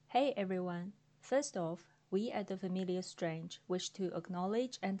Hey everyone! First off, we at the Familiar Strange wish to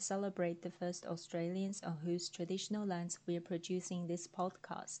acknowledge and celebrate the first Australians on whose traditional lands we are producing this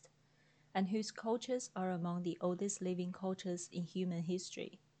podcast, and whose cultures are among the oldest living cultures in human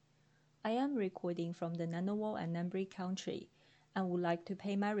history. I am recording from the Ngunnawal and Ngambri country and would like to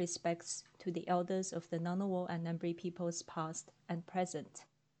pay my respects to the elders of the Ngunnawal and Ngambri peoples past and present.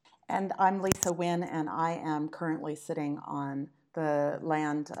 And I'm Lisa Wynn, and I am currently sitting on the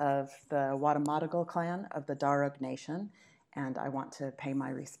land of the Wadamadagal clan of the Darug Nation, and I want to pay my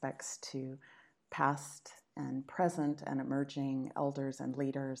respects to past and present and emerging elders and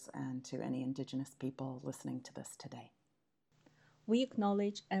leaders and to any Indigenous people listening to this today. We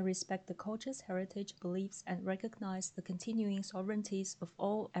acknowledge and respect the cultures, heritage, beliefs, and recognize the continuing sovereignties of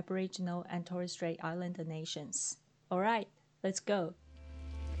all Aboriginal and Torres Strait Islander nations. All right, let's go.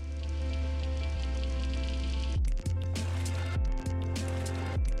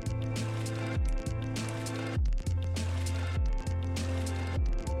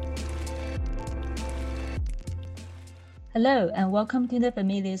 Hello and welcome to the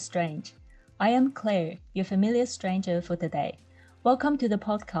Familiar Strange. I am Claire, your familiar stranger for today. Welcome to the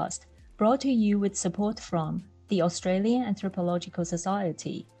podcast, brought to you with support from the Australian Anthropological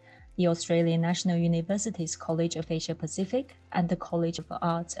Society, the Australian National University's College of Asia Pacific and the College of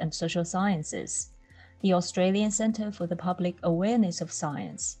Arts and Social Sciences, the Australian Centre for the Public Awareness of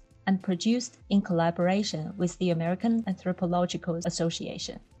Science, and produced in collaboration with the American Anthropological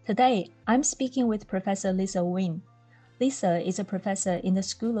Association. Today, I'm speaking with Professor Lisa Wynn. Lisa is a professor in the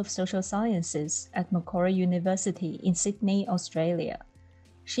School of Social Sciences at Macquarie University in Sydney, Australia.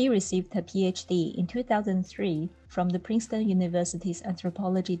 She received her PhD in 2003 from the Princeton University's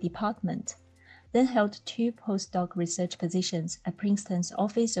Anthropology Department, then held 2 postdoc research positions at Princeton's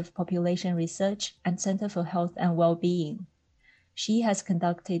Office of Population Research and Center for Health and Well-being. She has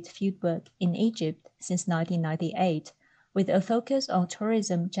conducted fieldwork in Egypt since 1998, with a focus on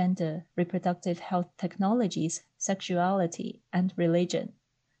tourism, gender, reproductive health technologies, sexuality, and religion.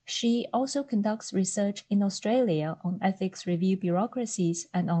 She also conducts research in Australia on ethics review bureaucracies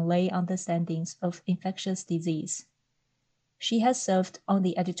and on lay understandings of infectious disease. She has served on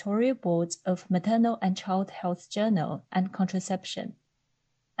the editorial boards of Maternal and Child Health Journal and Contraception,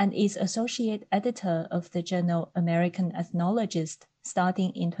 and is associate editor of the journal American Ethnologist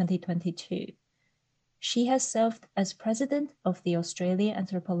starting in 2022. She has served as president of the Australian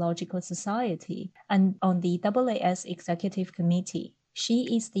Anthropological Society and on the AAS Executive Committee.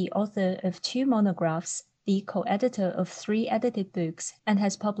 She is the author of 2 monographs, the co-editor of 3 edited books, and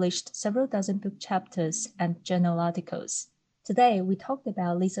has published several dozen book chapters and journal articles. Today, we talked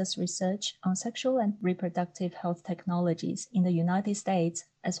about Lisa's research on sexual and reproductive health technologies in the United States,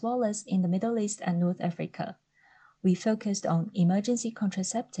 as well as in the Middle East and North Africa. We focused on emergency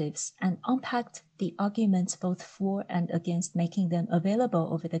contraceptives and unpacked the arguments both for and against making them available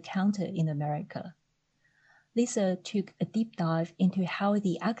over the counter in America. Lisa took a deep dive into how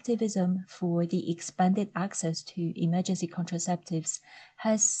the activism for the expanded access to emergency contraceptives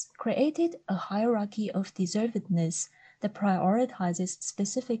has created a hierarchy of deservedness that prioritizes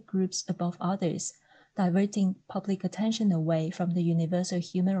specific groups above others, diverting public attention away from the universal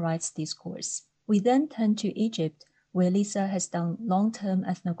human rights discourse. We then turned to Egypt, where Lisa has done long-term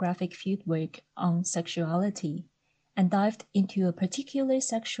ethnographic fieldwork on sexuality and dived into a particular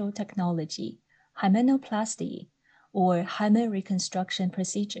sexual technology, hymenoplasty, or hymen-reconstruction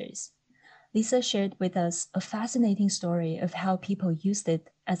procedures. Lisa shared with us a fascinating story of how people used it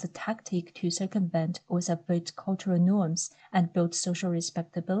as a tactic to circumvent or subvert cultural norms and build social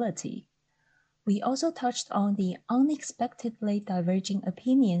respectability. We also touched on the unexpectedly diverging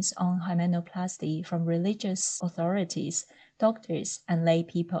opinions on hymenoplasty from religious authorities, doctors, and lay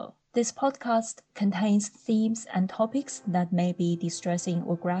people. This podcast contains themes and topics that may be distressing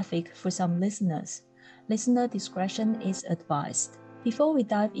or graphic for some listeners. Listener discretion is advised. Before we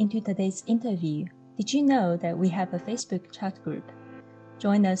dive into today's interview, did you know that we have a Facebook chat group?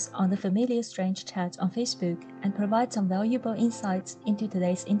 Join us on the Familiar Strange chat on Facebook and provide some valuable insights into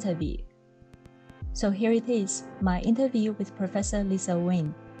today's interview. So here it is, my interview with Professor Lisa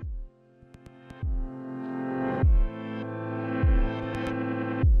Wynn.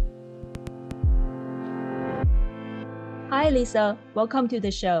 Hi Lisa, welcome to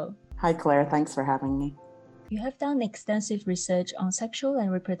the show. Hi Claire, thanks for having me. You have done extensive research on sexual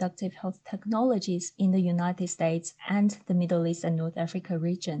and reproductive health technologies in the United States and the Middle East and North Africa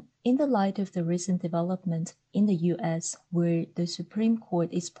region. In the light of the recent development in the US, where the Supreme Court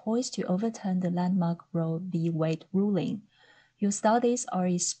is poised to overturn the landmark Roe v. Wade ruling, your studies are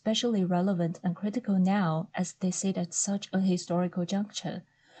especially relevant and critical now as they sit at such a historical juncture.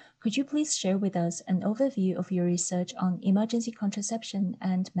 Could you please share with us an overview of your research on emergency contraception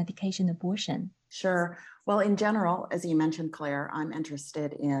and medication abortion? Sure. Well, in general, as you mentioned, Claire, I'm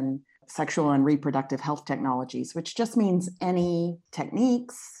interested in sexual and reproductive health technologies, which just means any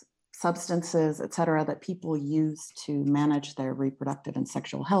techniques, substances, et cetera, that people use to manage their reproductive and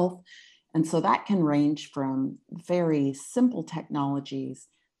sexual health. And so that can range from very simple technologies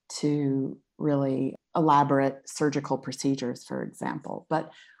to really elaborate surgical procedures, for example.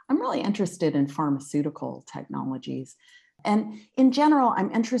 But I'm really interested in pharmaceutical technologies. And in general, I'm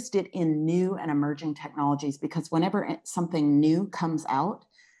interested in new and emerging technologies because whenever something new comes out,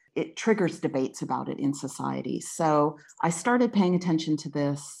 it triggers debates about it in society. So I started paying attention to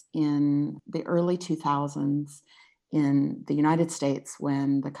this in the early 2000s in the United States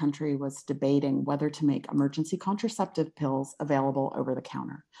when the country was debating whether to make emergency contraceptive pills available over the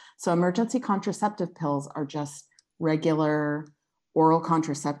counter. So emergency contraceptive pills are just regular oral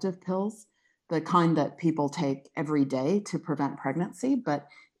contraceptive pills, the kind that people take every day to prevent pregnancy, but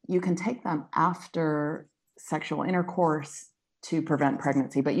you can take them after sexual intercourse to prevent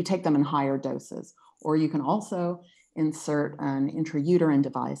pregnancy, but you take them in higher doses. Or you can also insert an intrauterine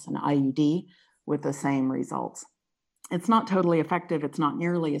device, an IUD, with the same results. It's not totally effective. It's not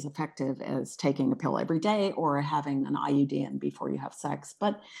nearly as effective as taking a pill every day or having an IUD in before you have sex,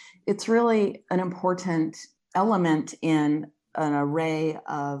 but it's really an important element in an array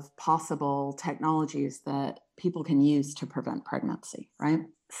of possible technologies that people can use to prevent pregnancy, right?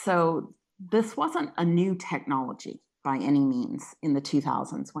 So this wasn't a new technology by any means in the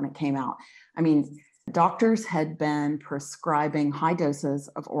 2000s when it came out. I mean, doctors had been prescribing high doses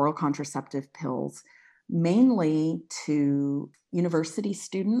of oral contraceptive pills mainly to university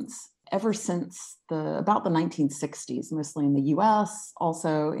students ever since about the 1960s, mostly in the US,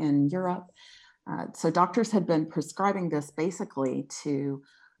 also in Europe. So doctors had been prescribing this basically to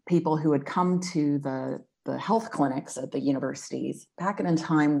people who had come to the health clinics at the universities back in a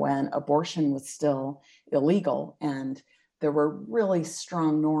time when abortion was still illegal and there were really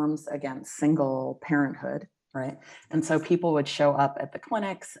strong norms against single parenthood, right? And so people would show up at the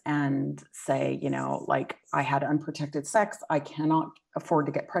clinics and say, like, I had unprotected sex, I cannot afford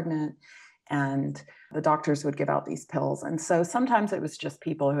to get pregnant. And the doctors would give out these pills. And so sometimes it was just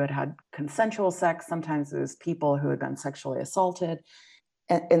people who had had consensual sex. Sometimes it was people who had been sexually assaulted.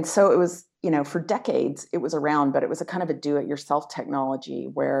 And so it was, for decades, it was around, but it was a kind of a do-it-yourself technology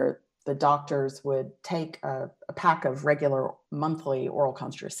where the doctors would take a pack of regular monthly oral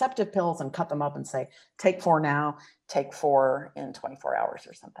contraceptive pills and cut them up and say, take 4 now, take 4 in 24 hours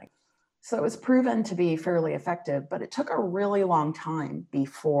or something. So it was proven to be fairly effective, but it took a really long time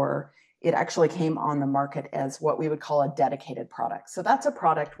before it actually came on the market as what we would call a dedicated product. So that's a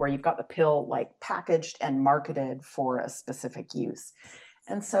product where you've got the pill like packaged and marketed for a specific use.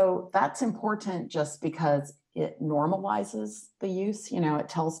 And so that's important just because it normalizes the use. It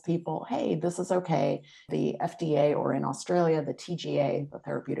tells people, hey, this is okay. The FDA, or in Australia, the TGA, the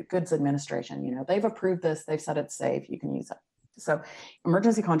Therapeutic Goods Administration, they've approved this. They've said it's safe. You can use it. So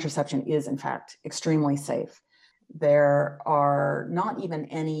emergency contraception is, in fact, extremely safe. There are not even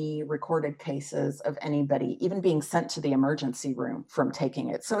any recorded cases of anybody even being sent to the emergency room from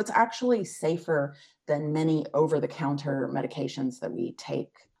taking it. So it's actually safer than many over-the-counter medications that we take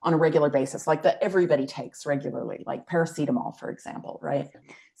on a regular basis, like that everybody takes regularly, like paracetamol, for example, right?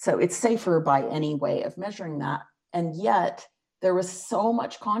 So it's safer by any way of measuring that. And yet there was so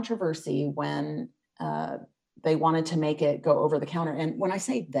much controversy when they wanted to make it go over the counter. And when I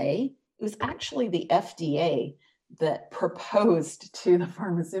say they, it was actually the FDA that proposed to the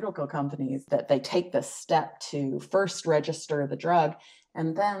pharmaceutical companies that they take this step to first register the drug,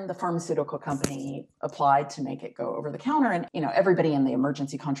 and then the pharmaceutical company applied to make it go over the counter. And everybody in the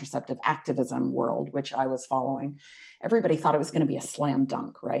emergency contraceptive activism world, which I was following, everybody thought it was going to be a slam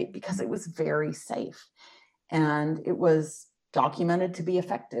dunk, right? Because it was very safe and it was documented to be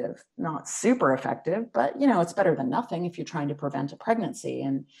effective, not super effective, but it's better than nothing if you're trying to prevent a pregnancy.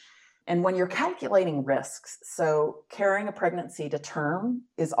 And when you're calculating risks, so carrying a pregnancy to term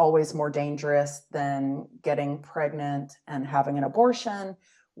is always more dangerous than getting pregnant and having an abortion,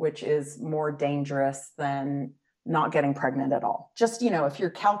 which is more dangerous than not getting pregnant at all. Just, if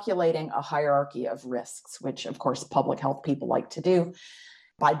you're calculating a hierarchy of risks, which of course public health people like to do,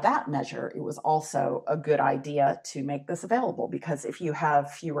 by that measure, it was also a good idea to make this available, because if you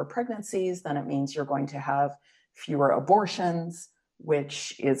have fewer pregnancies, then it means you're going to have fewer abortions,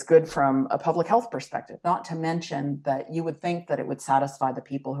 which is good from a public health perspective, not to mention that you would think that it would satisfy the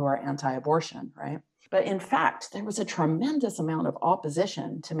people who are anti-abortion, right? But in fact, there was a tremendous amount of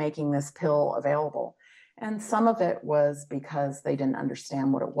opposition to making this pill available. And some of it was because they didn't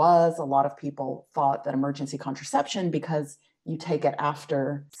understand what it was. A lot of people thought that emergency contraception, because you take it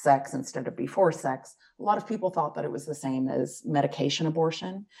after sex instead of before sex, a lot of people thought that it was the same as medication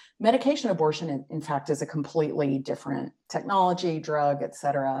abortion. Medication abortion, in fact, is a completely different technology, drug, et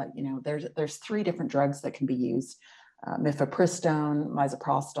cetera. There's 3 different drugs that can be used. Mifepristone,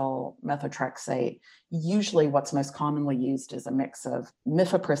 misoprostol, methotrexate. Usually what's most commonly used is a mix of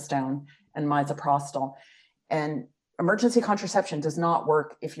mifepristone and misoprostol. And emergency contraception does not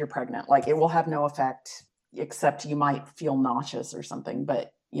work if you're pregnant. Like, it will have no effect, except you might feel nauseous or something,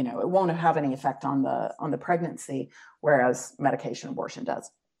 but it won't have any effect on the pregnancy, whereas medication abortion does.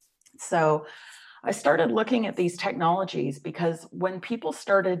 So I started looking at these technologies because when people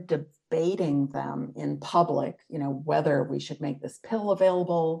started debating them in public, whether we should make this pill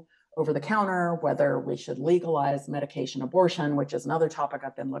available over the counter, whether we should legalize medication abortion, which is another topic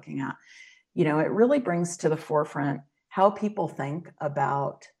I've been looking at, it really brings to the forefront how people think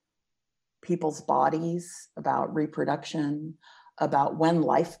about people's bodies, about reproduction, about when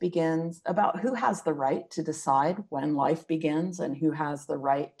life begins, about who has the right to decide when life begins and who has the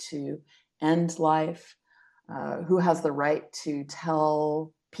right to end life, who has the right to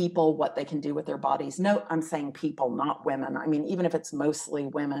tell people what they can do with their bodies. No, I'm saying people, not women. I mean, even if it's mostly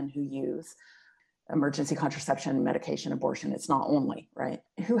women who use emergency contraception, medication abortion, it's not only, right?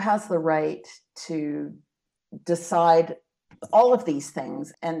 Who has the right to decide all of these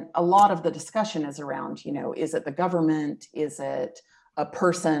things? And a lot of the discussion is around, is it the government? Is it a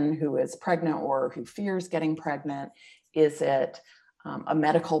person who is pregnant or who fears getting pregnant? Is it a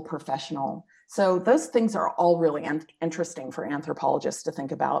medical professional? So those things are all really interesting for anthropologists to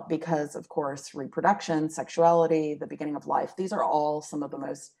think about because, of course, reproduction, sexuality, the beginning of life, these are all some of the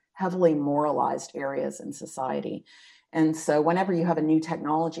most heavily moralized areas in society. And so whenever you have a new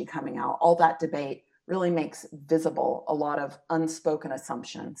technology coming out, all that debate really makes visible a lot of unspoken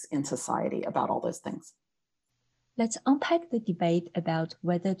assumptions in society about all those things. Let's unpack the debate about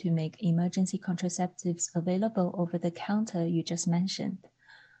whether to make emergency contraceptives available over the counter you just mentioned.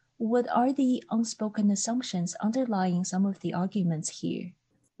 What are the unspoken assumptions underlying some of the arguments here?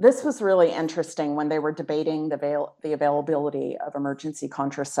 This was really interesting when they were debating the availability of emergency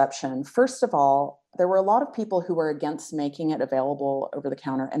contraception. First of all, there were a lot of people who were against making it available over the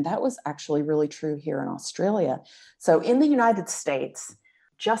counter, and that was actually really true here in Australia. So in the United States,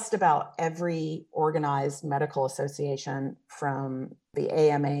 just about every organized medical association, from the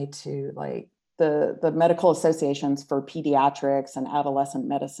AMA to the medical associations for pediatrics and adolescent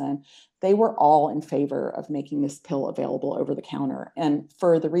medicine, they were all in favor of making this pill available over the counter. And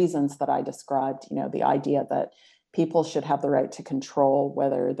for the reasons that I described, the idea that people should have the right to control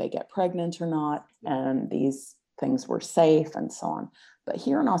whether they get pregnant or not, and these things were safe and so on. But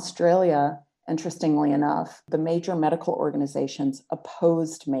here in Australia, interestingly enough, the major medical organizations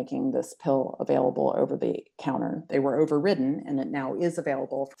opposed making this pill available over the counter. They were overridden, and it now is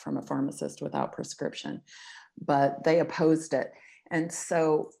available from a pharmacist without prescription, but they opposed it. And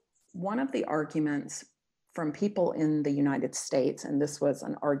so one of the arguments from people in the United States, and this was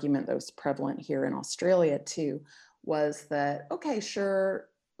an argument that was prevalent here in Australia too, was that, okay, sure,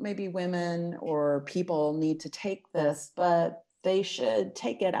 maybe women or people need to take this, but they should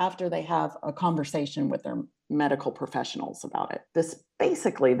take it after they have a conversation with their medical professionals about it. This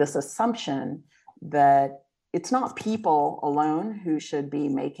assumption that it's not people alone who should be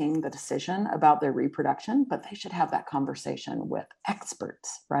making the decision about their reproduction, but they should have that conversation with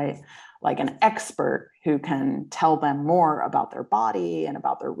experts, right? Like an expert who can tell them more about their body and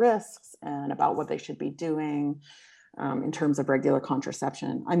about their risks and about what they should be doing in terms of regular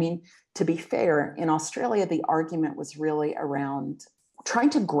contraception. I mean, to be fair, in Australia, the argument was really around trying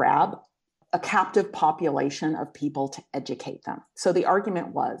to grab a captive population of people to educate them. So the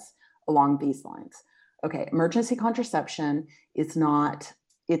argument was along these lines. Okay, emergency contraception it's not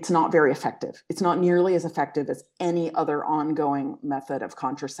very effective. It's not nearly as effective as any other ongoing method of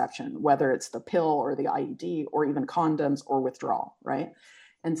contraception, whether it's the pill or the IUD or even condoms or withdrawal, right?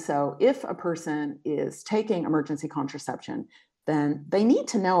 And so if a person is taking emergency contraception, then they need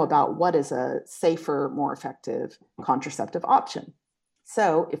to know about what is a safer, more effective contraceptive option.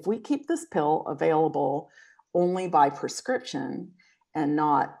 So if we keep this pill available only by prescription and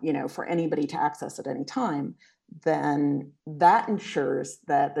not, for anybody to access at any time, then that ensures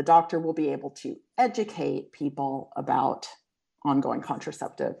that the doctor will be able to educate people about ongoing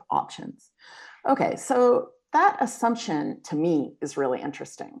contraceptive options. Okay, so that assumption to me is really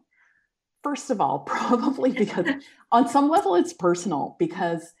interesting. First of all, probably because on some level it's personal,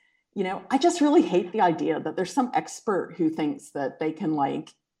 because, I just really hate the idea that there's some expert who thinks that they can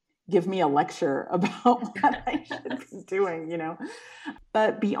give me a lecture about what I should be doing,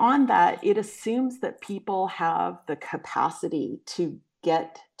 But beyond that, it assumes that people have the capacity to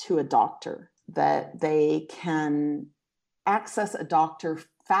get to a doctor, that they can access a doctor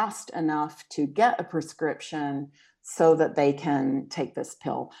fast enough to get a prescription so that they can take this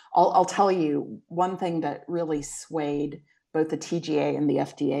pill. I'll tell you one thing that really swayed both the TGA and the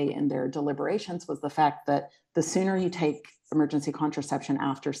FDA in their deliberations was the fact that the sooner you take emergency contraception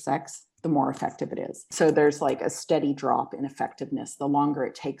after sex, the more effective it is. So there's like a steady drop in effectiveness the longer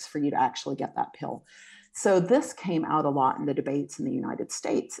it takes for you to actually get that pill. So this came out a lot in the debates in the United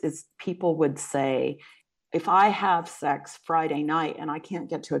States, is people would say, if I have sex Friday night and I can't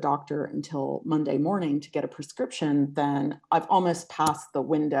get to a doctor until Monday morning to get a prescription, then I've almost passed the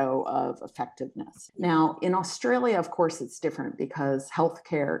window of effectiveness. Now, in Australia, of course, it's different because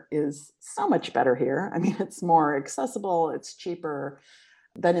healthcare is so much better here. I mean, it's more accessible, it's cheaper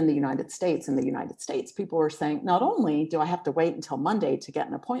than in the United States. In the United States, people were saying, not only do I have to wait until Monday to get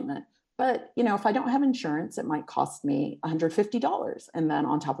an appointment, but, if I don't have insurance, it might cost me $150. And then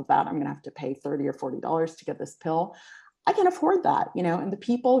on top of that, I'm going to have to pay $30 or $40 to get this pill. I can afford that, and the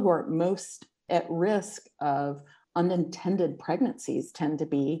people who are most at risk of unintended pregnancies tend to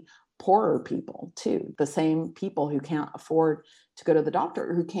be poorer people too. The same people who can't afford to go to the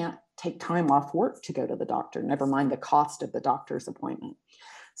doctor, who can't take time off work to go to the doctor, never mind the cost of the doctor's appointment.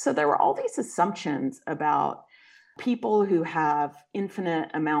 So there were all these assumptions about people who have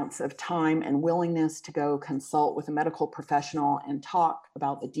infinite amounts of time and willingness to go consult with a medical professional and talk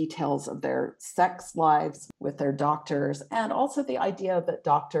about the details of their sex lives with their doctors, and also the idea that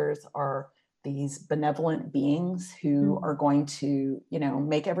doctors are these benevolent beings who are going to,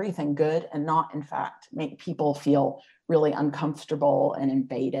 make everything good and not, in fact, make people feel really uncomfortable and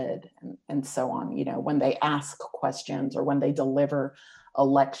invaded and so on, when they ask questions or when they deliver a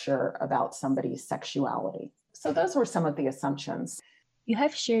lecture about somebody's sexuality. So those were some of the assumptions. You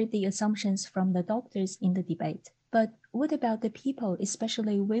have shared the assumptions from the doctors in the debate, but what about the people,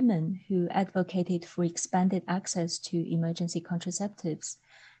 especially women, who advocated for expanded access to emergency contraceptives?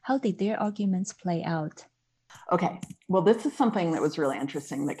 How did their arguments play out? Okay, well, this is something that was really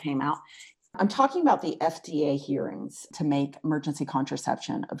interesting that came out. I'm talking about the FDA hearings to make emergency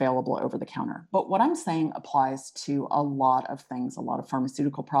contraception available over the counter. But what I'm saying applies to a lot of things, a lot of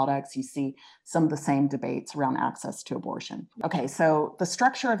pharmaceutical products. You see some of the same debates around access to abortion. Okay, so the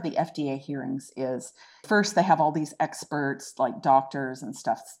structure of the FDA hearings is, first, they have all these experts like doctors and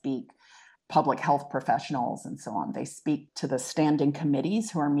stuff speak, public health professionals and so on. They speak to the standing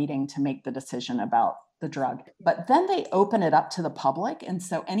committees who are meeting to make the decision about the drug. But then they open it up to the public. And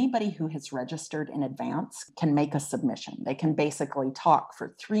so anybody who has registered in advance can make a submission. They can basically talk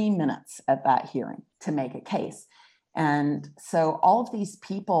for 3 minutes at that hearing to make a case. And so all of these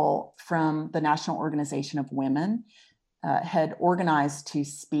people from the National Organization of Women had organized to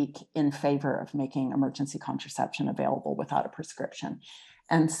speak in favor of making emergency contraception available without a prescription.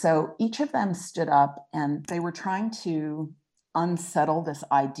 And so each of them stood up and they were trying to unsettle this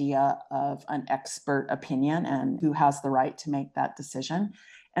idea of an expert opinion and who has the right to make that decision.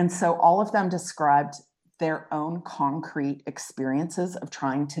 And so all of them described their own concrete experiences of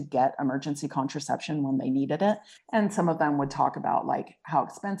trying to get emergency contraception when they needed it. And some of them would talk about like how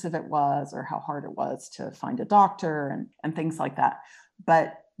expensive it was or how hard it was to find a doctor and things like that.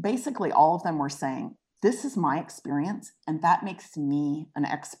 But basically all of them were saying, this is my experience, and that makes me an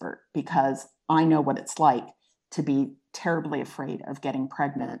expert because I know what it's like to be terribly afraid of getting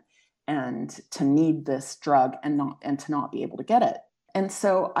pregnant and to need this drug and to not be able to get it. And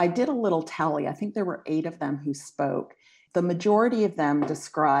so I did a little tally. I think there were 8 of them who spoke. The majority of them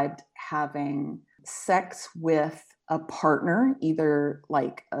described having sex with a partner, either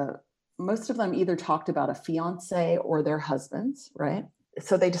most of them either talked about a fiance or their husbands, right?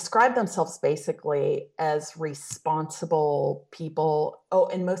 So they described themselves basically as responsible people. Oh,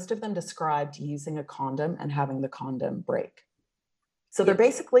 and most of them described using a condom and having the condom break. So they're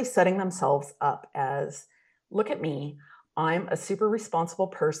basically setting themselves up as, look at me, I'm a super responsible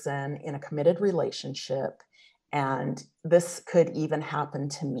person in a committed relationship, and this could even happen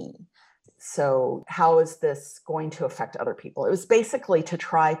to me. So how is this going to affect other people? It was basically to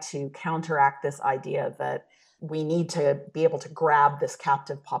try to counteract this idea that we need to be able to grab this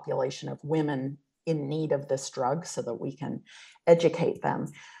captive population of women in need of this drug so that we can educate them.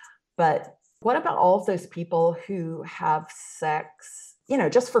 But what about all of those people who have sex,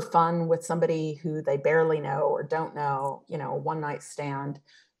 just for fun with somebody who they barely know or don't know, one night stand,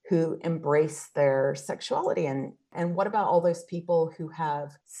 who embrace their sexuality. And what about all those people who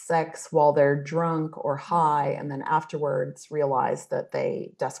have sex while they're drunk or high and then afterwards realize that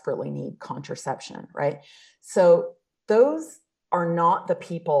they desperately need contraception, right? So those are not the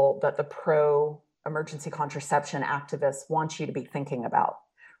people that the pro-emergency contraception activists want you to be thinking about,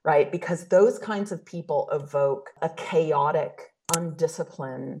 right? Because those kinds of people evoke a chaotic,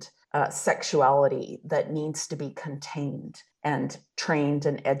 undisciplined sexuality that needs to be contained and trained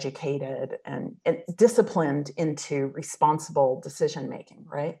and educated and disciplined into responsible decision making,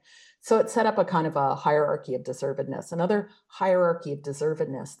 right? So it set up a kind of a hierarchy of deservedness. Another hierarchy of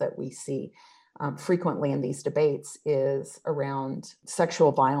deservedness that we see frequently in these debates is around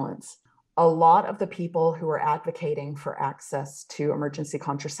sexual violence. A lot of the people who are advocating for access to emergency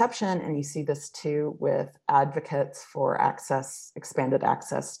contraception, and you see this too with advocates for expanded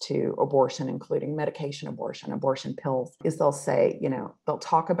access to abortion, including medication abortion, abortion pills, is they'll say, they'll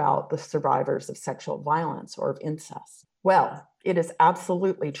talk about the survivors of sexual violence or of incest. Well, it is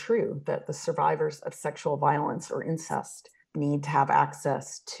absolutely true that the survivors of sexual violence or incest need to have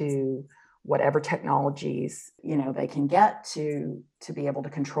access to whatever technologies they can get to be able to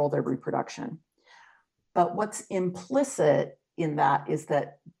control their reproduction. But what's implicit in that is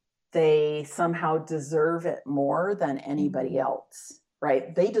that they somehow deserve it more than anybody else,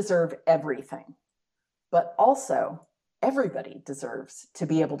 right? They deserve everything. But also, everybody deserves to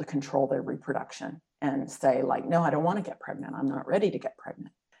be able to control their reproduction and say, like, no, I don't want to get pregnant. I'm not ready to get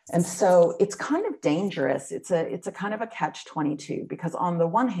pregnant. And so it's kind of dangerous. It's a kind of a catch-22, because on the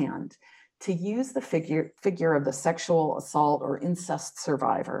one hand, to use the figure of the sexual assault or incest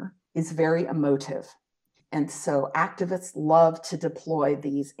survivor is very emotive. And so activists love to deploy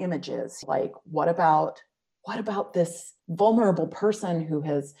these images like, what about this vulnerable person who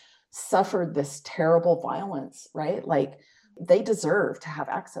has suffered this terrible violence, right? Like, they deserve to have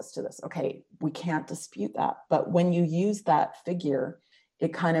access to this. Okay, we can't dispute that. But when you use that figure,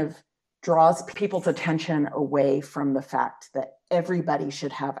 it kind of draws people's attention away from the fact that everybody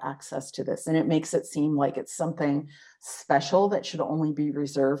should have access to this. And it makes it seem like it's something special that should only be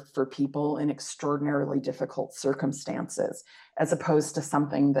reserved for people in extraordinarily difficult circumstances, as opposed to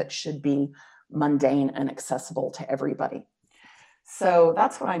something that should be mundane and accessible to everybody. So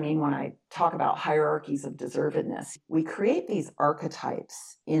that's what I mean when I talk about hierarchies of deservedness. We create these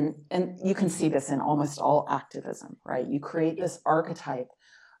archetypes and you can see this in almost all activism, right? You create this archetype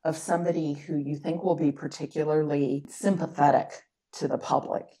of somebody who you think will be particularly sympathetic to the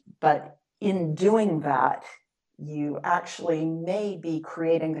public. But in doing that, you actually may be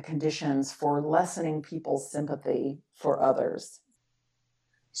creating the conditions for lessening people's sympathy for others.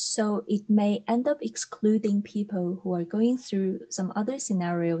 So it may end up excluding people who are going through some other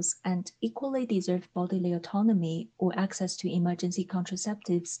scenarios and equally deserve bodily autonomy or access to emergency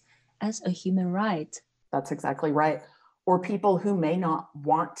contraceptives as a human right. That's exactly right. Or people who may not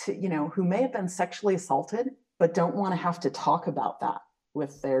want to, who may have been sexually assaulted, but don't want to have to talk about that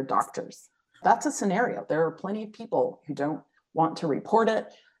with their doctors. That's a scenario. There are plenty of people who don't want to report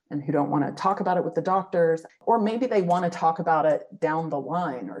it and who don't want to talk about it with the doctors, or maybe they want to talk about it down the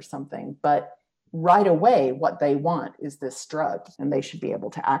line or something, but right away, what they want is this drug, and they should be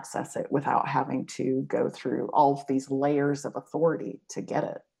able to access it without having to go through all of these layers of authority to get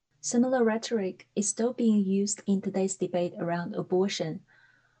it. Similar rhetoric is still being used in today's debate around abortion.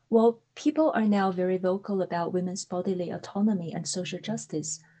 While people are now very vocal about women's bodily autonomy and social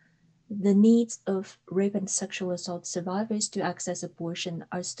justice, the needs of rape and sexual assault survivors to access abortion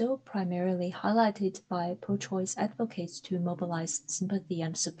are still primarily highlighted by pro-choice advocates to mobilize sympathy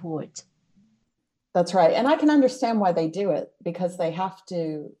and support. That's right. And I can understand why they do it, because they have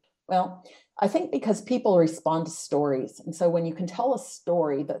to, I think because people respond to stories. And so when you can tell a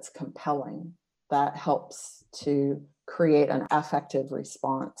story that's compelling, that helps to create an affective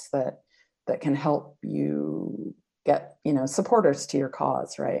response that can help you get, supporters to your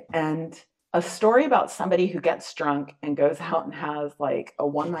cause, right? And a story about somebody who gets drunk and goes out and has like a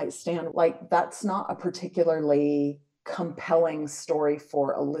one-night stand, like that's not a particularly compelling story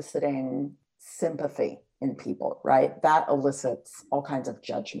for eliciting sympathy in people, right? That elicits all kinds of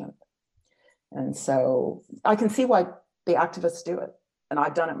judgment. And so I can see why the activists do it. And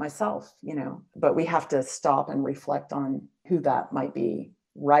I've done it myself, but we have to stop and reflect on who that might be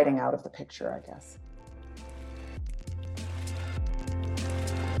writing out of the picture, I guess.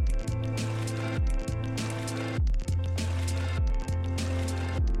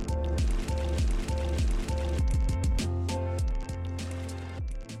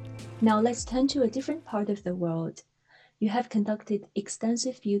 Now let's turn to a different part of the world. You have conducted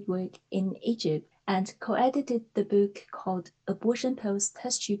extensive fieldwork in Egypt and co-edited the book called Abortion Pills,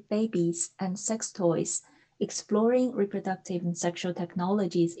 Test Tube Babies, and Sex Toys, Exploring Reproductive and Sexual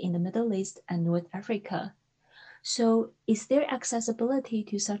Technologies in the Middle East and North Africa. So, is there accessibility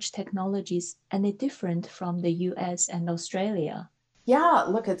to such technologies any different from the US and Australia? Yeah,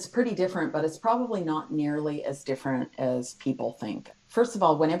 look, it's pretty different, but it's probably not nearly as different as people think. First of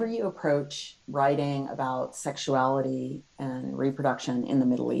all, whenever you approach writing about sexuality and reproduction in the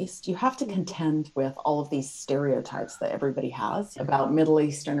Middle East, you have to contend with all of these stereotypes that everybody has about Middle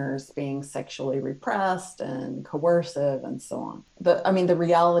Easterners being sexually repressed and coercive and so on. The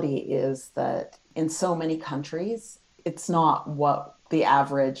reality is that in so many countries, it's not what the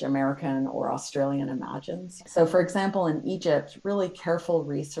average American or Australian imagines. So, for example, in Egypt, really careful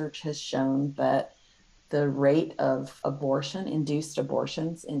research has shown that the rate of abortion, induced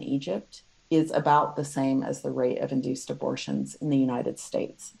abortions in Egypt, is about the same as the rate of induced abortions in the United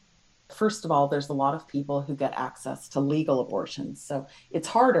States. First of all, there's a lot of people who get access to legal abortions. So it's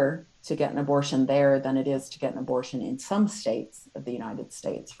harder to get an abortion there than it is to get an abortion in some states of the United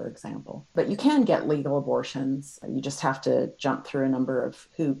States, for example. But you can get legal abortions. You just have to jump through a number of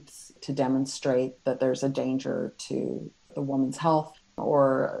hoops to demonstrate that there's a danger to the woman's health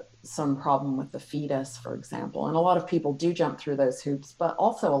or some problem with the fetus, for example. And a lot of people do jump through those hoops, but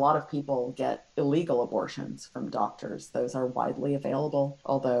also a lot of people get illegal abortions from doctors. Those are widely available,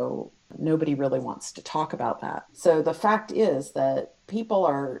 although nobody really wants to talk about that. So the fact is that people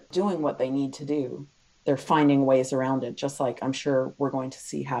are doing what they need to do. They're finding ways around it, just like I'm sure we're going to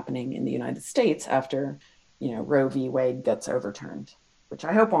see happening in the United States after, Roe v. Wade gets overturned, which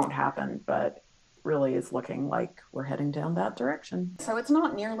I hope won't happen, but really is looking like we're heading down that direction. So it's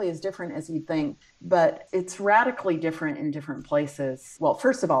not nearly as different as you'd think, but it's radically different in different places. Well,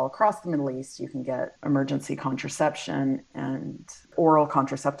 first of all, across the Middle East, you can get emergency contraception and oral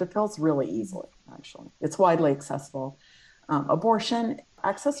contraceptive pills really easily, actually. It's widely accessible.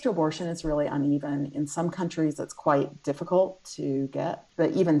 Access to abortion is really uneven. In some countries, it's quite difficult to get.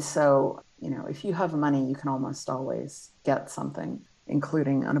 But even so, if you have money, you can almost always get something,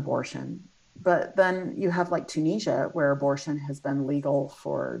 including an abortion. But then you have like Tunisia, where abortion has been legal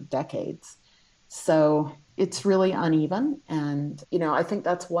for decades. So it's really uneven. And, I think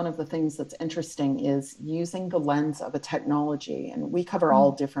that's one of the things that's interesting is using the lens of a technology. And we cover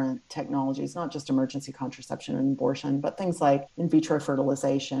all different technologies, not just emergency contraception and abortion, but things like in vitro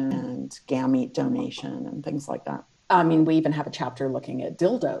fertilization and gamete donation and things like that. We even have a chapter looking at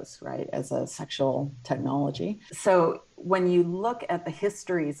dildos, right, as a sexual technology. So when you look at the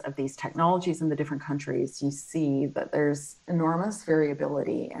histories of these technologies in the different countries, you see that there's enormous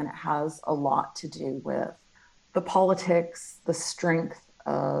variability, and it has a lot to do with the politics, the strength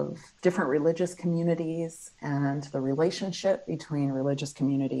of different religious communities and the relationship between religious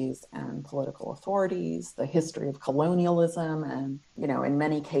communities and political authorities, the history of colonialism, and, in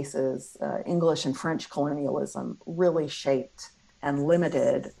many cases, English and French colonialism really shaped and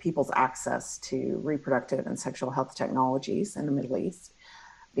limited people's access to reproductive and sexual health technologies in the Middle East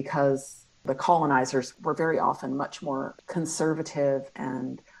because the colonizers were very often much more conservative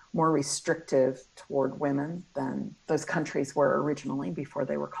and more restrictive toward women than those countries were originally before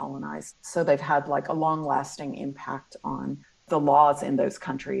they were colonized. So they've had like a long-lasting impact on the laws in those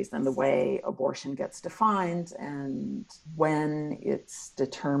countries and the way abortion gets defined and when it's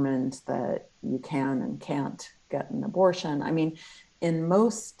determined that you can and can't get an abortion. In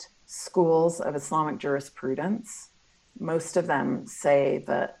most schools of Islamic jurisprudence, most of them say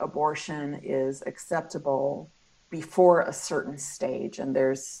that abortion is acceptable before a certain stage, and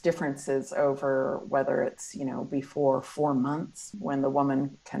there's differences over whether it's before 4 months when the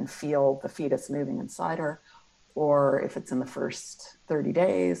woman can feel the fetus moving inside her, or if it's in the first 30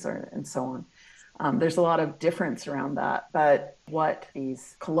 days and so on. There's a lot of difference around that, but what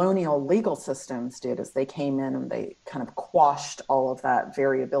these colonial legal systems did is they came in and they kind of quashed all of that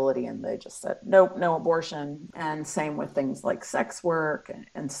variability, and they just said, nope, no abortion. And same with things like sex work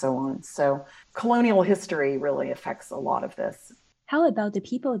and so on. So colonial history really affects a lot of this. How about the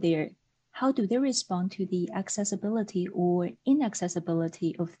people there? How do they respond to the accessibility or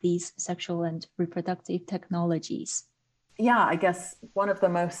inaccessibility of these sexual and reproductive technologies? Yeah, I guess one of the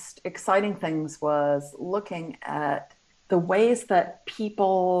most exciting things was looking at the ways that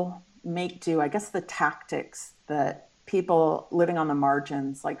people make do, I guess the tactics that people living on the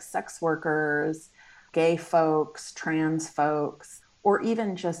margins, like sex workers, gay folks, trans folks, or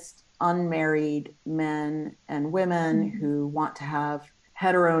even just unmarried men and women who want to have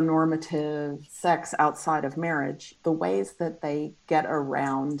heteronormative sex outside of marriage, the ways that they get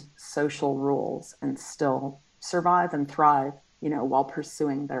around social rules and still survive and thrive while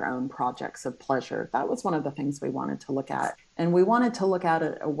pursuing their own projects of pleasure. That was one of the things we wanted to look at. And we wanted to look at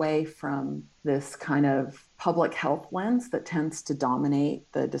it away from this kind of public health lens that tends to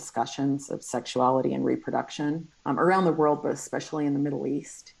dominate the discussions of sexuality and reproduction around the world, but especially in the Middle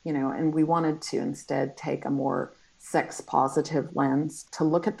East, and we wanted to instead take a more sex positive lens to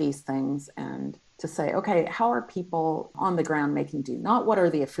look at these things and to say, okay, how are people on the ground making do? Not what are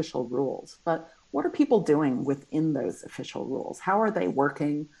the official rules, but what are people doing within those official rules? How are they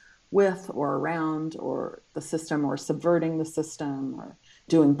working with or around or the system, or subverting the system, or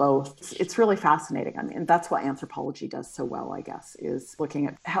doing both? It's really fascinating. I mean, that's what anthropology does so well, I guess, is looking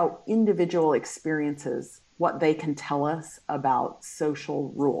at how individual experiences, what they can tell us about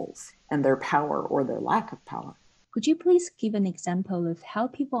social rules and their power or their lack of power. Could you please give an example of how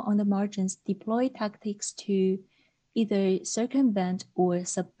people on the margins deploy tactics to either circumvent or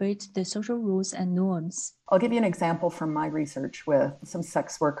subvert the social rules and norms? I'll give you an example from my research with some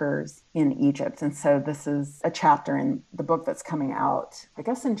sex workers in Egypt. And so this is a chapter in the book that's coming out, I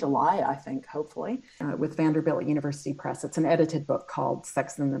guess in July, I think, hopefully, with Vanderbilt University Press. It's an edited book called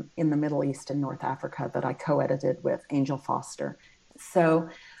Sex in the Middle East and North Africa that I co-edited with Angel Foster. So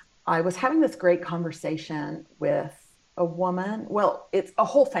I was having this great conversation with a woman. Well, it's a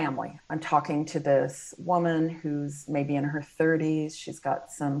whole family. I'm talking to this woman who's maybe in her 30s. She's got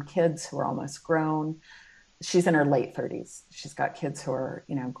some kids who are almost grown. She's in her late 30s. She's got kids who are,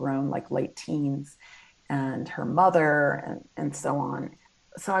 grown, like late teens, and her mother, and so on.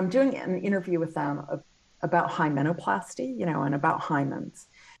 So I'm doing an interview with them about hymenoplasty, and about hymens.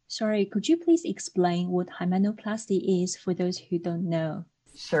 Sorry, could you please explain what hymenoplasty is for those who don't know?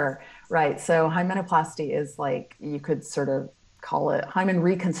 Sure. Right. So hymenoplasty is, like, you could sort of call it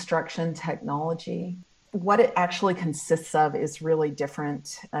hymen-reconstruction technology. What it actually consists of is really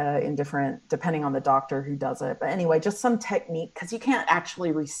different depending on the doctor who does it. But anyway, just some technique, because you can't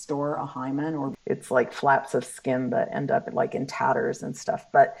actually restore a hymen, or it's like flaps of skin that end up like in tatters and stuff.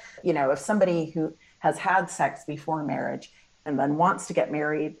 But, if somebody who has had sex before marriage and then wants to get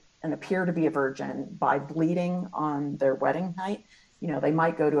married and appear to be a virgin by bleeding on their wedding night, they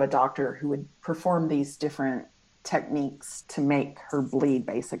might go to a doctor who would perform these different techniques to make her bleed,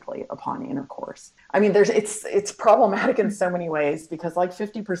 basically, upon intercourse. I mean, it's problematic in so many ways, because like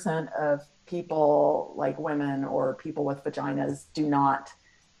 50% of people, like women or people with vaginas, do not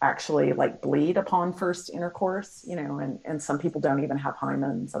actually like bleed upon first intercourse, and some people don't even have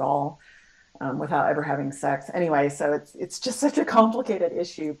hymens at all without ever having sex. Anyway, so it's just such a complicated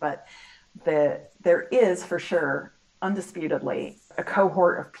issue, but there is for sure, undisputedly, a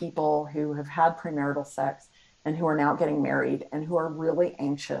cohort of people who have had premarital sex and who are now getting married and who are really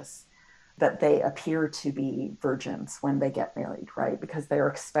anxious that they appear to be virgins when they get married, right? Because they're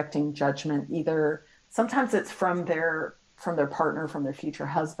expecting judgment. Either sometimes it's from their partner, from their future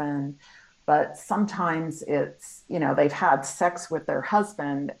husband, but sometimes it's, they've had sex with their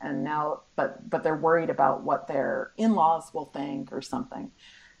husband and now, but they're worried about what their in-laws will think or something.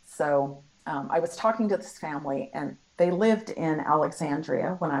 So I was talking to this family, and they lived in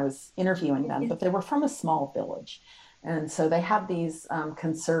Alexandria when I was interviewing them, but they were from a small village. And so they have these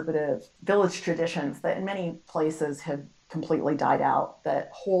conservative village traditions that in many places have completely died out, that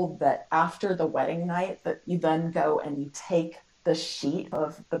hold that after the wedding night, that you then go and you take the sheet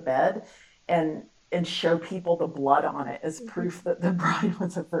of the bed and show people the blood on it as proof that the bride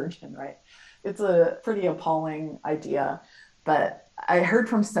was a virgin, right? It's a pretty appalling idea. But I heard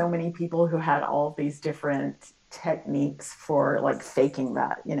from so many people who had all of these different techniques for like faking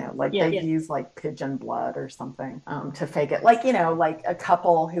that, they'd use like pigeon blood or something to fake it. Like a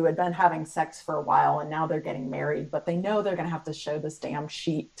couple who had been having sex for a while and now they're getting married, but they know they're going to have to show this damn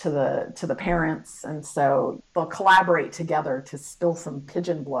sheet to the parents. And so they'll collaborate together to spill some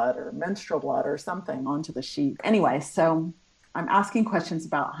pigeon blood or menstrual blood or something onto the sheet. Anyway, so I'm asking questions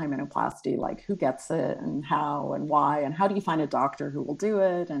about hymenoplasty, like who gets it and how and why, and how do you find a doctor who will do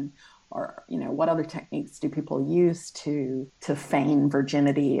it, or what other techniques do people use to feign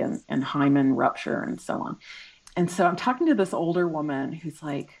virginity and hymen rupture and so on. And so I'm talking to this older woman who's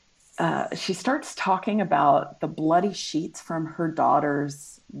like, she starts talking about the bloody sheets from her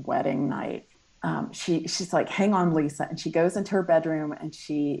daughter's wedding night. She's like, hang on, Lisa. And she goes into her bedroom and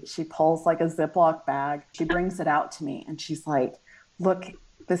she pulls like a Ziploc bag. She brings it out to me and she's like, look,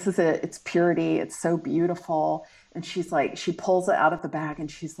 this is it. It's purity. It's so beautiful. And she's like, she pulls it out of the bag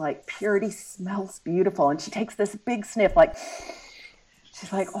and she's like, purity smells beautiful. And she takes this big sniff, like,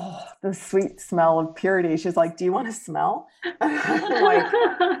 she's like, oh, the sweet smell of purity. She's like, do you want to smell? And I'm like,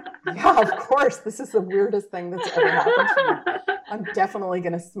 yeah, of course. This is the weirdest thing that's ever happened to me. I'm definitely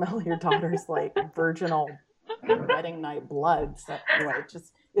going to smell your daughter's like virginal wedding night blood. So anyway,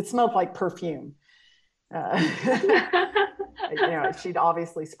 it smelled like perfume. She'd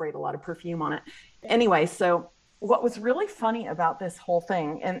obviously sprayed a lot of perfume on it. Anyway, so what was really funny about this whole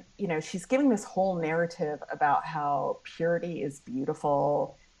thing, and she's giving this whole narrative about how purity is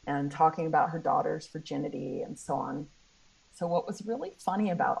beautiful and talking about her daughter's virginity and so on. So what was really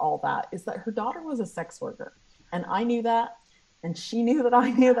funny about all that is that her daughter was a sex worker, and I knew that, and she knew that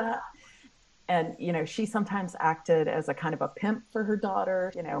I knew that. And, she sometimes acted as a kind of a pimp for her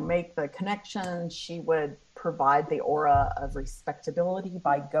daughter, make the connection. She would provide the aura of respectability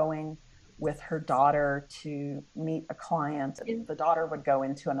by going with her daughter to meet a client. The daughter would go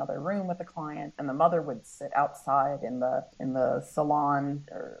into another room with the client, and the mother would sit outside in the salon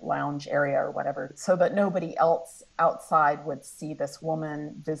or lounge area or whatever, so that nobody else outside would see this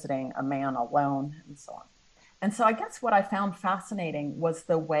woman visiting a man alone, and so on. And so I guess what I found fascinating was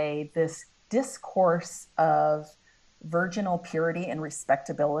the way this discourse of virginal purity and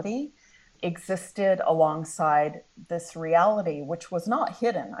respectability existed alongside this reality, which was not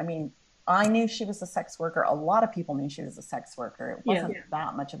hidden. I mean, I knew she was a sex worker. A lot of people knew she was a sex worker. It wasn't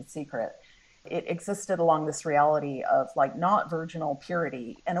that much of a secret. It existed along this reality of like not virginal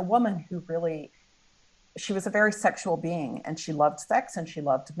purity, and a woman who really, she was a very sexual being, and she loved sex and she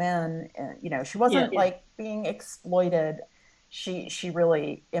loved men. And, she wasn't like being exploited. She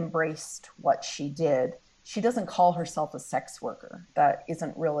really embraced what she did. She doesn't call herself a sex worker. That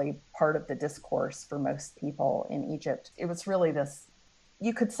isn't really part of the discourse for most people in Egypt. It was really this,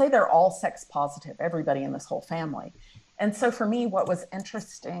 you could say they're all sex positive, everybody in this whole family. And so for me, what was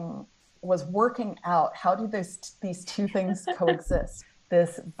interesting was working out, how do these two things coexist?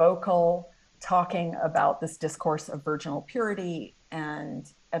 This vocal talking about this discourse of virginal purity,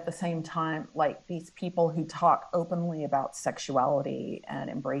 and at the same time, like these people who talk openly about sexuality and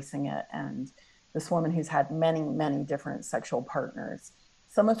embracing it. And this woman who's had many, many different sexual partners,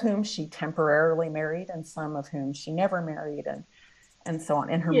 some of whom she temporarily married and some of whom she never married, and so on.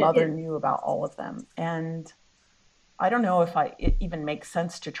 And her mother knew about all of them. And I don't know if it even makes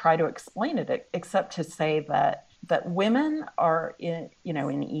sense to try to explain it, except to say that women are in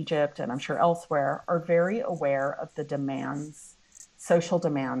Egypt, and I'm sure elsewhere, are very aware of the demands, social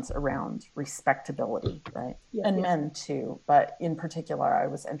demands around respectability, right? And men too, but in particular, I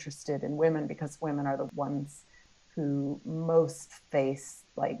was interested in women because women are the ones who most face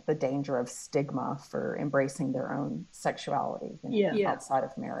like the danger of stigma for embracing their own sexuality outside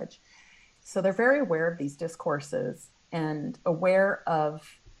of marriage. So they're very aware of these discourses and aware of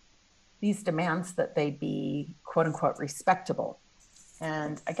these demands that they be, quote unquote, respectable.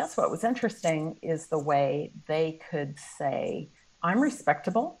 And I guess what was interesting is the way they could say, I'm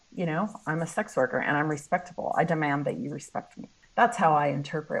respectable, I'm a sex worker and I'm respectable. I demand that you respect me. That's how I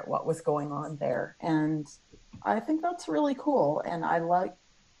interpret what was going on there. And I think that's really cool. And I like,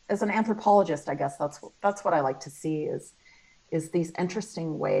 as an anthropologist, I guess that's what I like to see is these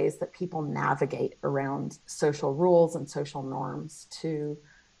interesting ways that people navigate around social rules and social norms to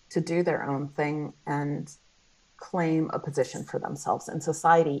do their own thing and claim a position for themselves in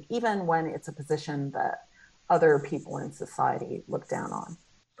society, even when it's a position that other people in society look down on.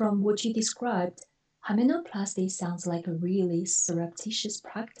 From what you described, hymenoplasty sounds like a really surreptitious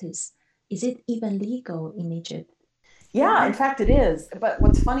practice. Is it even legal in Egypt? Yeah, in fact, it is. But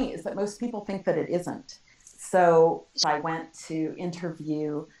what's funny is that most people think that it isn't. So I went to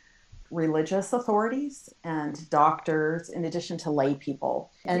interview religious authorities and doctors, in addition to lay people.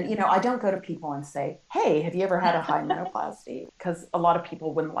 And, I don't go to people and say, hey, have you ever had a hymenoplasty? Because a lot of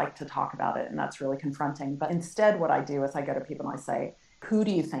people wouldn't like to talk about it, and that's really confronting. But instead, what I do is I go to people and I say, who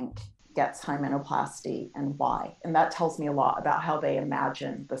do you think gets hymenoplasty and why? And that tells me a lot about how they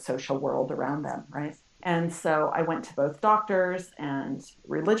imagine the social world around them, right? And so I went to both doctors and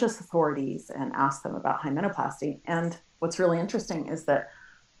religious authorities and asked them about hymenoplasty. And what's really interesting is that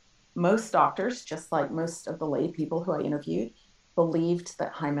most doctors, just like most of the lay people who I interviewed, believed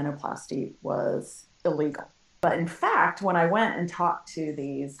that hymenoplasty was illegal. But in fact, when I went and talked to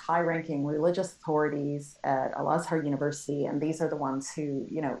these high-ranking religious authorities at Al-Azhar University, and these are the ones who,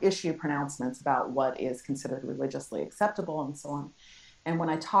 issue pronouncements about what is considered religiously acceptable and so on. And when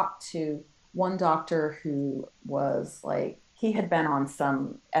I talked to one doctor who was like, he had been on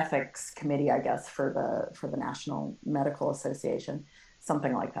some ethics committee, I guess, for the National Medical Association,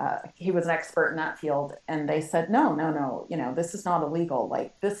 something like that. He was an expert in that field. And they said, no, this is not illegal.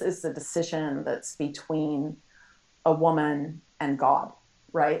 Like, this is a decision that's between a woman and God,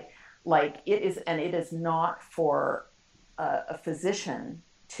 right? Like, it is, and it is not for a physician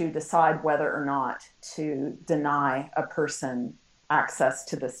to decide whether or not to deny a person access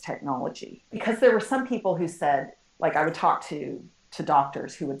to this technology. Because there were some people who said, like I would talk to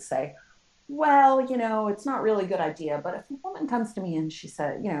doctors who would say, well, it's not really a good idea, but if a woman comes to me and she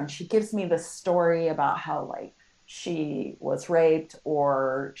said, she gives me this story about how like she was raped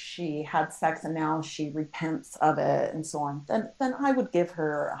or she had sex and now she repents of it and so on, then I would give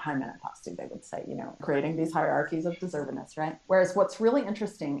her a hymenoplasty, they would say, creating these hierarchies of deservedness, right? Whereas what's really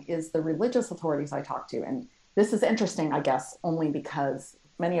interesting is the religious authorities I talk to, and this is interesting, I guess, only because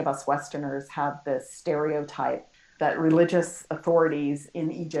many of us Westerners have this stereotype that religious authorities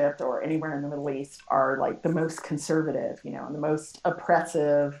in Egypt or anywhere in the Middle East are like the most conservative, and the most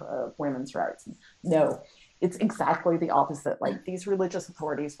oppressive of women's rights. No, it's exactly the opposite. Like these religious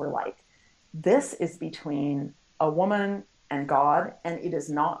authorities were like, this is between a woman and God, and it is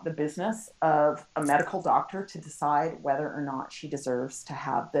not the business of a medical doctor to decide whether or not she deserves to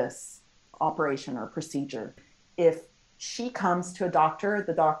have this operation or procedure. If she comes to a doctor,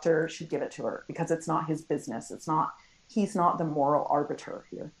 the doctor should give it to her because it's not his business. He's not the moral arbiter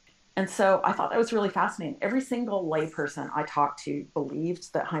here. And so I thought that was really fascinating. Every single layperson I talked to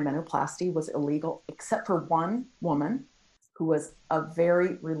believed that hymenoplasty was illegal, except for one woman who was a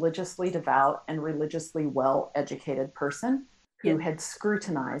very religiously devout and religiously well-educated person who had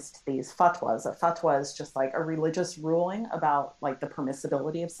scrutinized these fatwas. A fatwa is just like a religious ruling about like the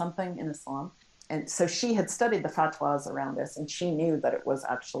permissibility of something in Islam. And so she had studied the fatwas around this, and she knew that it was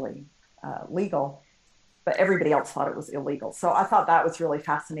actually legal, but everybody else thought it was illegal. So I thought that was really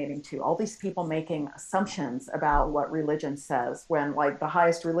fascinating too. All these people making assumptions about what religion says when like the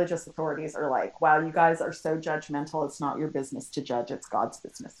highest religious authorities are like, wow, you guys are so judgmental. It's not your business to judge. It's God's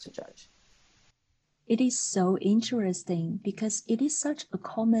business to judge. It is so interesting because it is such a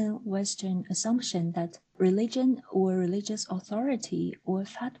common Western assumption that religion or religious authority or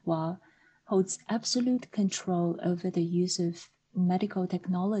fatwa holds absolute control over the use of medical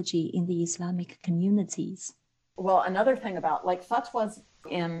technology in the Islamic communities. Well, another thing about like fatwas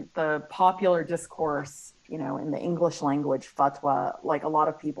in the popular discourse, in the English language, fatwa, like a lot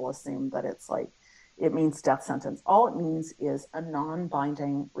of people assume that it's like, it means death sentence. All it means is a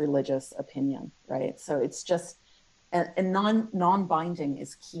non-binding religious opinion, right? So it's just, and non-binding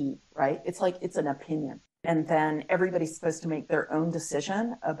is key, right? It's like, it's an opinion. And then everybody's supposed to make their own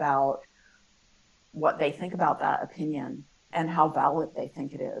decision about what they think about that opinion and how valid they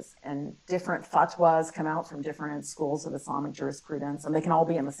think it is. And different fatwas come out from different schools of Islamic jurisprudence, and they can all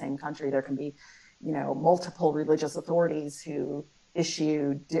be in the same country. There can be, multiple religious authorities who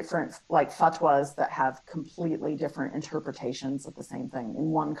issue different like fatwas that have completely different interpretations of the same thing in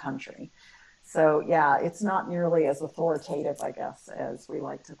one country. So yeah, it's not nearly as authoritative, I guess, as we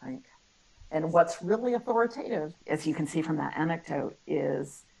like to think. And what's really authoritative, as you can see from that anecdote,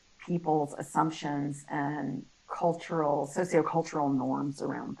 is people's assumptions and sociocultural norms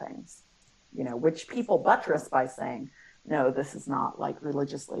around things, which people buttress by saying, no, this is not like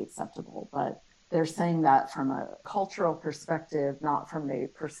religiously acceptable, but they're saying that from a cultural perspective, not from the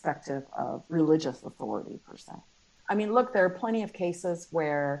perspective of religious authority per se. I mean, look, there are plenty of cases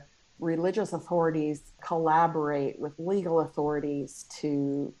where religious authorities collaborate with legal authorities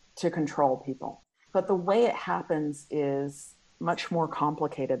to control people. But the way it happens is much more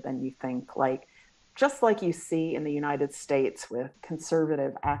complicated than you think. Like, just like you see in the United States with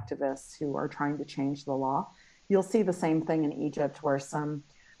conservative activists who are trying to change the law, you'll see the same thing in Egypt where some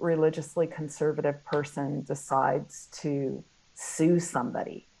religiously conservative person decides to sue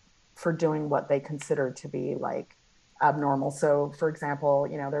somebody for doing what they consider to be like abnormal. So for example,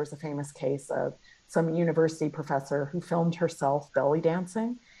 there was a famous case of some university professor who filmed herself belly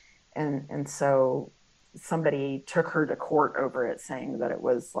dancing. And so somebody took her to court over it, saying that it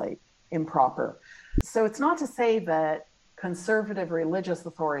was like improper. So it's not to say that conservative religious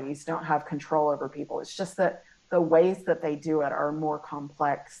authorities don't have control over people. It's just that the ways that they do it are more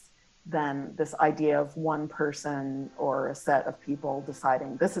complex than this idea of one person or a set of people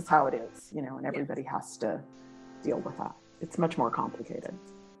deciding this is how it is, and everybody has to deal with that. It's much more complicated.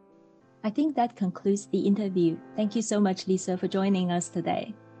 I think that concludes the interview. Thank you so much, Lisa, for joining us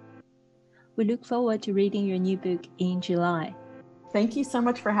today. We look forward to reading your new book in July. Thank you so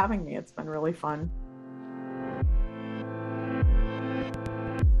much for having me. It's been really fun.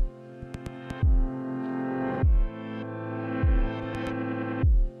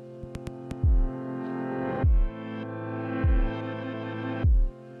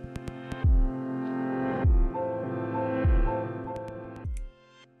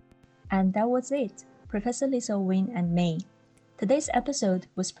 And that was it, Professor Lisa Wynn and me. Today's episode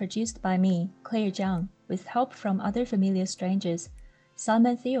was produced by me, Claire Zhang, with help from other familiar strangers,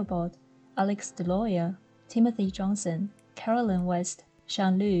 Simon Theobald, Alex Deloya, Timothy Johnson, Carolyn West,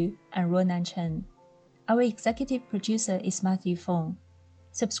 Shan Lu, and Ronan Chen. Our executive producer is Matthew Fong.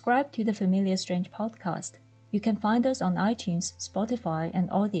 Subscribe to the Familiar Strange podcast. You can find us on iTunes, Spotify, and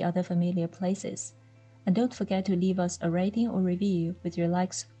all the other familiar places. And don't forget to leave us a rating or review with your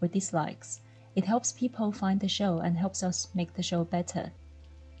likes or dislikes. It helps people find the show and helps us make the show better.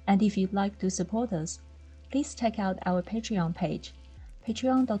 And if you'd like to support us, please check out our Patreon page,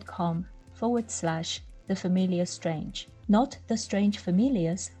 patreon.com/thefamiliarstrange. Not The Strange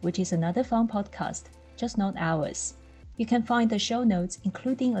Familiars, which is another fun podcast, just not ours. You can find the show notes,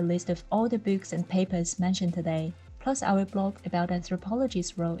 including a list of all the books and papers mentioned today, plus our blog about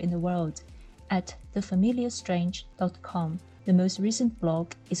anthropology's role in the world, at thefamiliarstrange.com. The most recent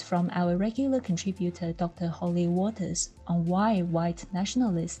blog is from our regular contributor Dr. Holly Waters on why white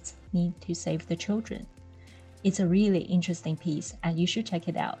nationalists need to save the children. It's a really interesting piece and you should check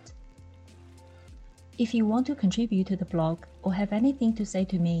it out. If you want to contribute to the blog or have anything to say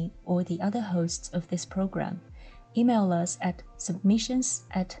to me or the other hosts of this program, email us at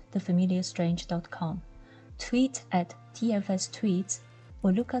submissions@thefamiliarstrange.com, tweet at TFStweets,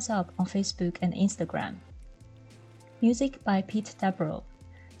 or look us up on Facebook and Instagram. Music by Pete Dabro.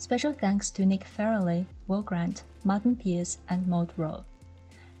 Special thanks to Nick Farrelly, Will Grant, Martin Pierce, and Maud Rowe.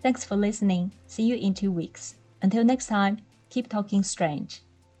 Thanks for listening. See you in 2 weeks. Until next time, keep talking strange.